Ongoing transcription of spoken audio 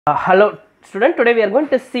Hello student, today we are going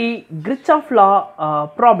to see Krichhoff law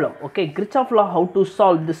problem. Okay, Krichhoff law, how to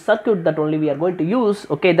solve this circuit, that only we are going to use.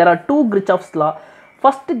 Okay, there are two Krichhoff's law.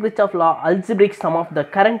 First Krichhoff law, algebraic sum of the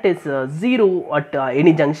current is 0 at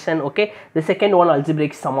any junction. Okay, the second one,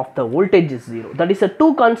 algebraic sum of the voltage is 0. That is a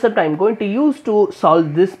two concept I am going to use to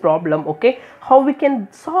solve this problem. Okay, how we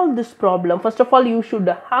can solve this problem? First of all, you should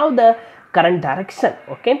have the current direction.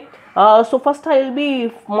 Okay, so first I will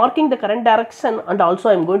be marking the current direction, and also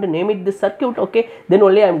I am going to name it this circuit. Okay, then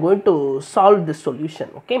only I am going to solve this solution.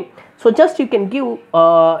 Okay, so just you can give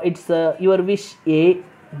it's your wish A,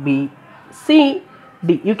 B, C,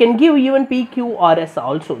 D. You can give even P, Q, R, S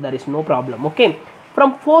also, there is no problem. Okay,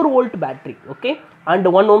 from 4-volt battery. Okay, and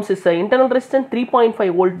 1 ohms is the internal resistance,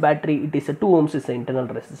 3.5-volt battery, it is a 2 ohms is the internal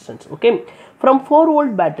resistance. Okay, from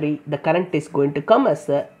 4-volt battery the current is going to come as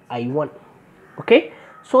a I1. Okay,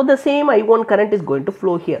 so the same I1 current is going to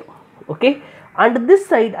flow here. Okay, and this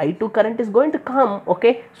side I2 current is going to come.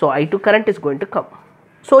 Okay, so I2 current is going to come.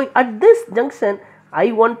 So at this junction,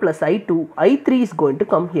 I1 plus I2, I3 is going to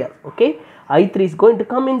come here. Okay, I3 is going to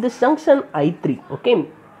come in this junction, I3. Okay,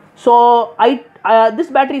 so this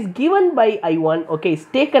battery is given by I1. Okay, is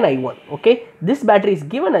taken I1. Okay, this battery is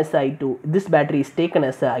given as I2, this battery is taken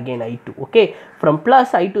as again I2. Okay, from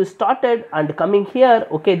plus I2 started and coming here.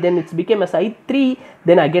 Okay, then it's became as I3,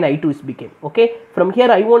 then again I2 is became. Okay, from here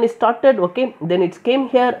I1 is started. Okay, then it came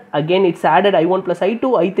here, again it's added I1 plus I2,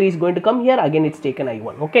 I3 is going to come here, again it's taken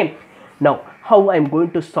I1. Okay, now how I am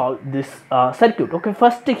going to solve this circuit? Okay,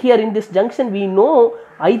 first here in this junction we know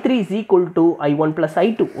I3 is equal to I1 plus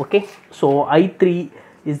I2. Okay, so I3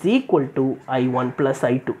 is equal to I1 plus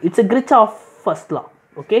I2. It's a Krichhoff first law.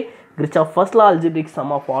 Okay, Krichhoff first law, algebraic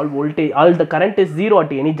sum of all voltage, all the current is 0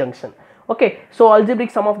 at any junction. Okay, so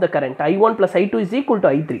algebraic sum of the current I1 plus I2 is equal to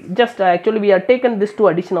I3. Just actually we have taken this to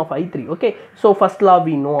addition of I3. Okay, so first law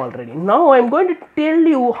we know already. Now I am going to tell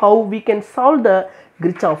you how we can solve the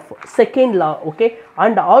Krichhoff second law. Okay,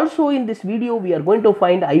 and also in this video we are going to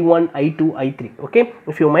find I1, I2, I3. Okay,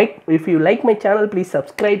 if you like my channel, please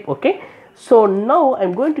subscribe. Okay, so now I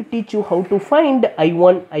am going to teach you how to find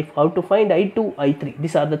I1, how to find I2, I3.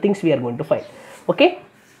 These are the things we are going to find. Okay,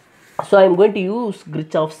 so I am going to use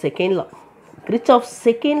Krichhoff's second law. Krichhoff's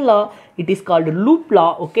second law, it is called loop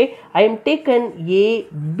law. Okay, I am taken A,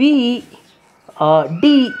 B,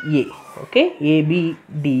 D, A. Okay, A, B,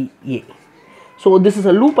 D, A. So this is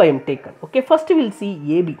a loop I am taken. Okay, first we will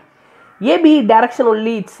see AB. AB direction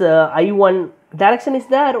only, it's I1 direction is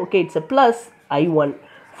there. Okay, it's a plus I1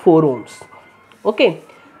 4 ohms. Okay,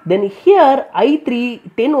 then here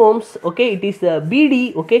I3 10 ohms. Okay, it is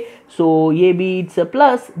BD. Okay, so AB it's a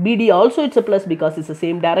plus, BD also it's a plus because it's the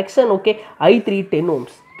same direction. Okay, I3 10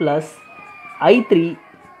 ohms plus I3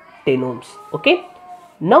 10 ohms. Okay,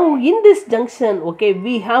 now in this junction, okay,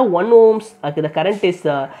 we have 1 ohms. Okay, the current is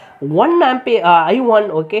 1 ampere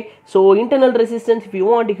I1. Okay, so internal resistance, if you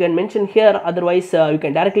want you can mention here, otherwise you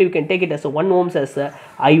can take it as a 1 ohms as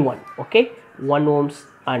I1. Okay, 1 ohms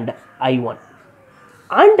and I1,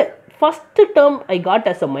 and first term I got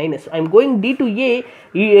as a minus. I am going D to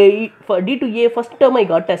A, for D to A first term I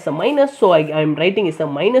got as a minus, so I am writing is a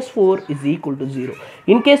minus 4 is equal to 0.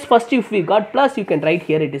 In case first if we got plus, you can write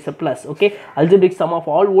here it is a plus. Okay, algebraic sum of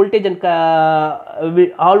all voltage and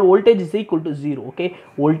all voltage is equal to 0. Okay,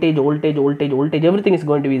 voltage, everything is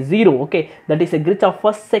going to be 0. Okay, that is a Krichhoff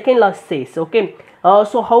first second law says. Okay,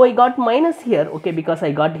 so how I got minus here? Okay, because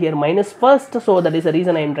I got here minus first, so that is the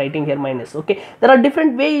reason I am writing here minus. Okay, there are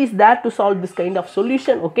different ways that to solve this kind of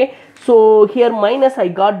solution. Okay, so here minus I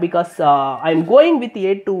got because I am going with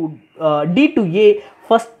A to D to A.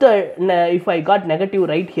 First if I got negative,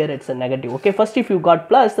 right here it's a negative. Okay, first if you got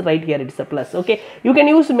plus, right here it's a plus. Okay, you can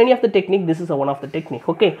use many of the technique, this is one of the technique.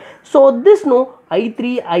 Okay, so this no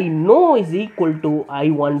I3 I know is equal to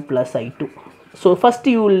I1 plus I2. So first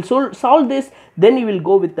you will solve this, then you will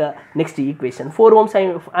go with the next equation. 4 ohms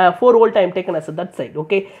 4 volt I am taken as that side.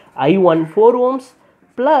 Okay, I1 4 ohms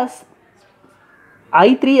plus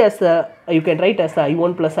I3 as you can write as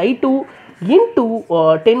I1 plus I2 into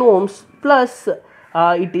 10 ohms plus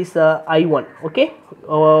it is I1. Okay,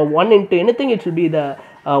 1 into anything, it should be the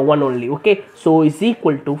 1 only. Okay, so is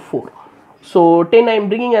equal to 4. So 10 I am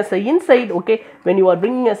bringing as a inside. Okay, when you are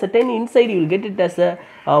bringing as a 10 inside, you will get it as a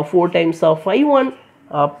 4 times of I1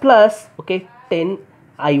 plus, okay, 10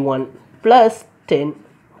 I1 plus 10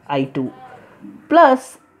 I2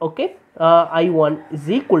 plus, okay, I1 is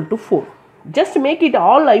equal to 4. Just make it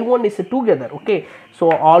all I1 is together. Okay,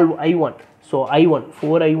 so all I1, so I1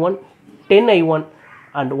 4 I1 10 I1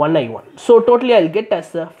 and 1 I1. So totally I will get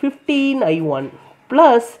as 15 I1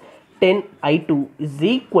 plus 10 I2 is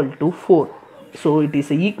equal to 4. So it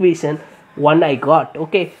is equation 1 I got.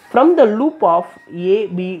 Okay, from the loop of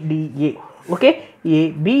ABDA. Okay,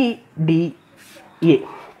 ABDA.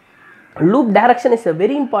 Loop direction is a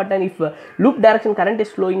very important. If loop direction current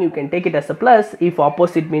is flowing, you can take it as a plus. If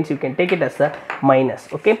opposite means you can take it as a minus.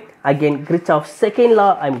 Okay, again Krichhoff's second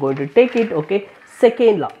law I am going to take it. Okay,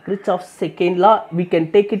 second law, Krichhoff's second law, we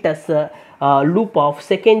can take it as a loop of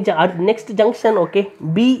second next junction. Okay,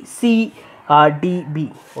 BC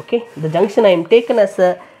DB. Okay, the junction I am taken as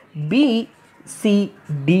a BCDB.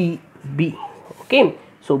 Okay,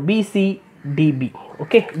 so BCDB.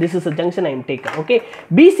 Okay, this is a junction I am taken. Okay,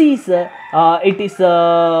 BC is it is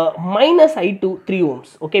minus I2 3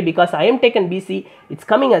 ohms. Okay, because I am taken BC, it's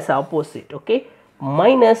coming as opposite. Okay,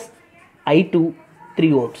 minus I2 3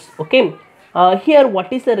 ohms. Okay, here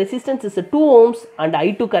what is the resistance is 2 ohms and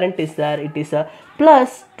I2 current is there. It is a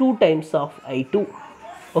plus 2 times of I2.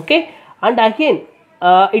 Okay, and again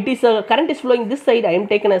it is a current is flowing this side. I am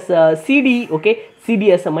taken as a CD. Okay,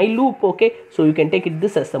 CD as a my loop. Okay, so you can take it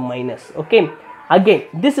this as a minus. Okay, again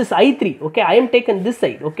this is I3. Okay, I am taken this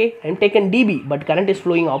side. Okay, I am taken DB, but current is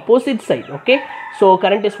flowing opposite side. Okay, so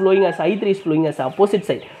current is flowing as I3 is flowing as opposite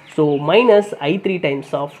side, so minus I3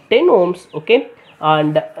 times of 10 ohms. Okay,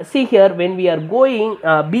 and see here when we are going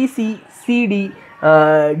BC CD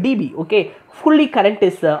DB. Okay, fully current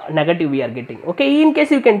is negative we are getting. Okay, in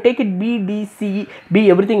case you can take it B, D, C,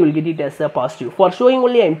 B, everything will get it as a positive. For showing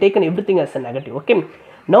only I am taken everything as a negative. Okay,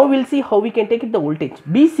 now we will see how we can take it the voltage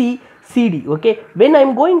BC CD. Okay, when I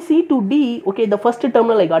am going C to D, okay, the first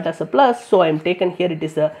terminal I got as a plus, so I am taken here it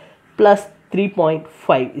is a plus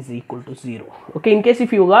 3.5 is equal to 0. Okay, in case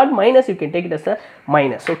if you got minus, you can take it as a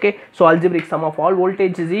minus. Okay, so algebraic sum of all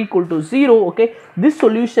voltage is equal to 0. Okay, this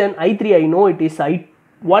solution I3 I know it is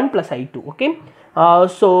I1 plus I2. Okay,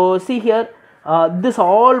 so see here this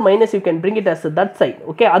all minus you can bring it as that side.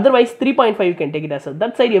 Okay, otherwise 3.5 you can take it as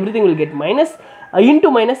that side, everything will get minus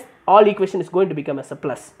into minus, all equation is going to become as a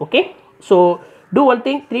plus. Okay, so do one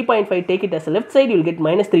thing, 3.5 take it as a left side, you will get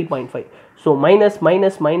minus 3.5. So minus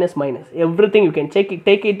minus minus minus, everything you can take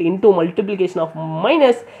it into multiplication of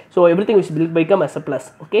minus, so everything will become as a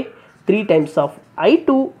plus. Okay, 3 times of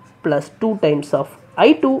I2 plus 2 times of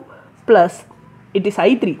I2 plus it is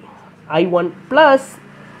I3 I1 plus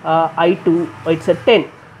I2, it's a 10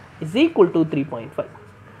 is equal to 3.5.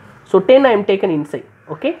 So 10 I am taken inside.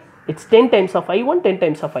 Okay, it's 10 times of I1, 10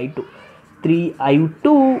 times of I2, 3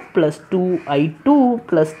 I2 plus 2 I2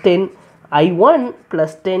 plus 10 I1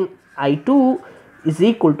 plus 10 I2 is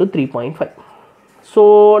equal to 3.5.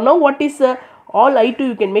 So now what is all I2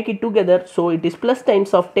 you can make it together, so it is plus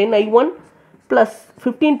times of 10 I1 plus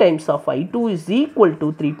 15 times of I2 is equal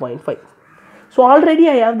to 3.5. So already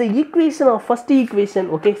I have the equation of first equation.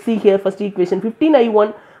 Okay, see here first equation 15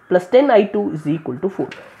 I1 plus 10 I2 is equal to 4.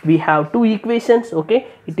 We have two equations. Okay,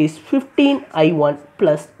 it is 15 I1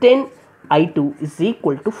 plus 10 I2 is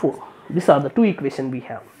equal to 4. These are the two equations we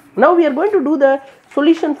have. Now we are going to do the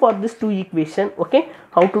solution for this two equation. Okay,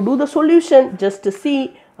 how to do the solution, just to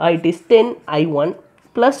see it is 10 I1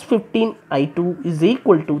 plus 15 I2 is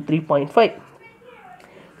equal to 3.5.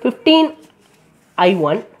 15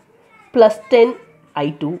 I1 plus 10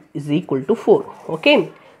 I2 is equal to 4.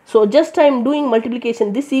 Okay, so just I am doing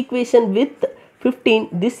multiplication this equation with 15,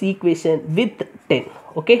 this equation with 10.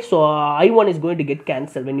 Okay, so I1 is going to get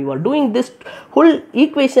cancelled when you are doing this whole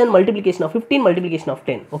equation, multiplication of 15, multiplication of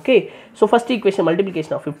 10. Okay, so first equation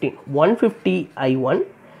multiplication of 15, 150 I1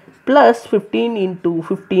 plus 15 into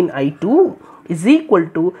 15 I2 is equal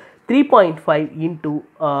to 3.5 into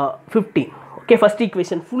 15. Okay, first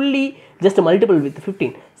equation fully just multiple with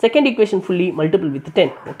 15, second equation fully multiple with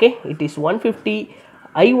 10. Okay, it is 150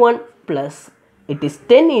 I1 plus it is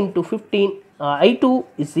 10 into 15 I2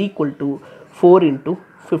 is equal to 4 into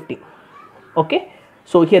 15. Okay,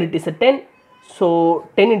 so here it is a 10, so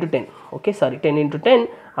 10 into 10. Okay, sorry, 10 into 10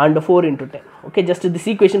 and 4 into 10. Okay, just this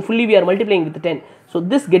equation fully we are multiplying with 10, so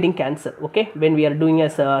this getting cancelled. Okay, when we are doing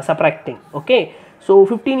as subtracting. Okay, so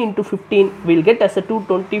 15 into 15 will get as a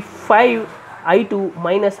 225 I2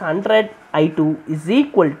 minus 100 I2 is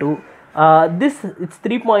equal to this, it's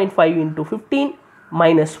 3.5 into 15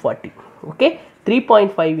 minus 40. Okay,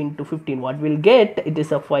 3.5 into 15, what will get, it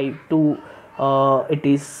is a 5 2 it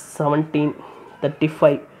is 17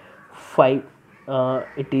 35 5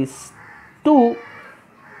 it is 2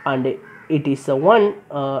 and it is a 1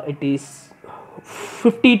 it is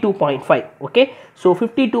 52.5. Okay, so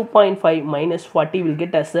 52.5 minus 40 will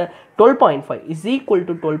get as a 12.5 is equal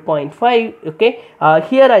to 12.5. Okay,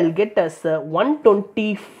 here I will get as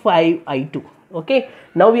 125 I2. Okay,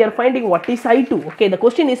 now we are finding what is I2. Okay, the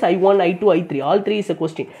question is I1, I2, I3, all three is a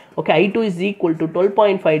question. Okay, I2 is equal to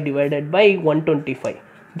 12.5 divided by 125.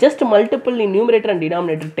 Just multiple in numerator and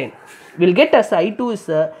denominator 10. We'll get as I2 is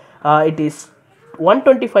it is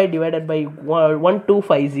 125 divided by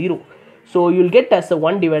 1250. So you will get as a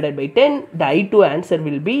 1 divided by 10. The I2 answer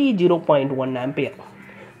will be 0.1 ampere.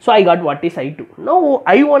 So I got what is I2. Now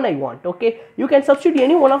I1 I want. Okay, you can substitute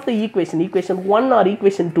any one of the equation 1 or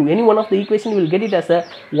equation 2, any one of the equation, you will get it as a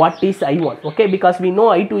what is I1. Okay, because we know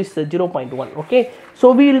I2 is 0.1. Okay,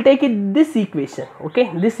 so we will take it this equation. Okay,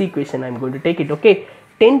 this equation I am going to take it. Okay,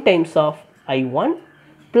 10 times of I1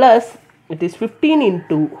 plus it is 15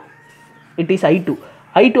 into it is I2.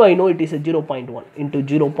 I2 I know it is a 0.1 into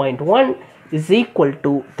 0.1 is equal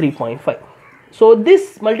to 3.5. So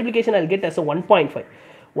this multiplication I'll get as a 1.5.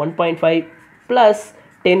 1.5 plus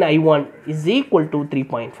 10 I1 is equal to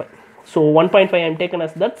 3.5. So 1.5 I am taken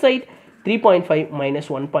as that side, 3.5 minus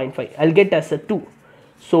 1.5 I'll get as a 2.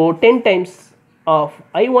 So 10 times of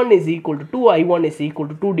I1 is equal to 2, I1 is equal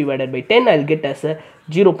to 2 divided by 10, I'll get as a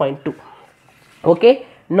 0.2. Okay,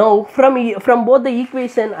 now from both the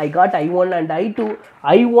equation I got I1 and I2.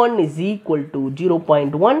 I1 is equal to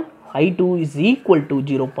 0.1, I2 is equal to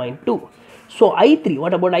 0.2. So I3,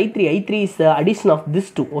 what about I3? I3 is the addition of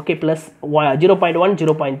this two. Okay, plus 0.1,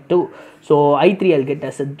 0.2. So I3 I'll get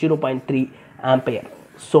as a 0.3 ampere.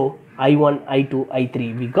 So I1, I2,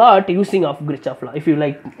 I3 we got using of Krichhoff law. If you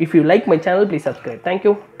like my channel, please subscribe. Thank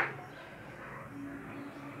you.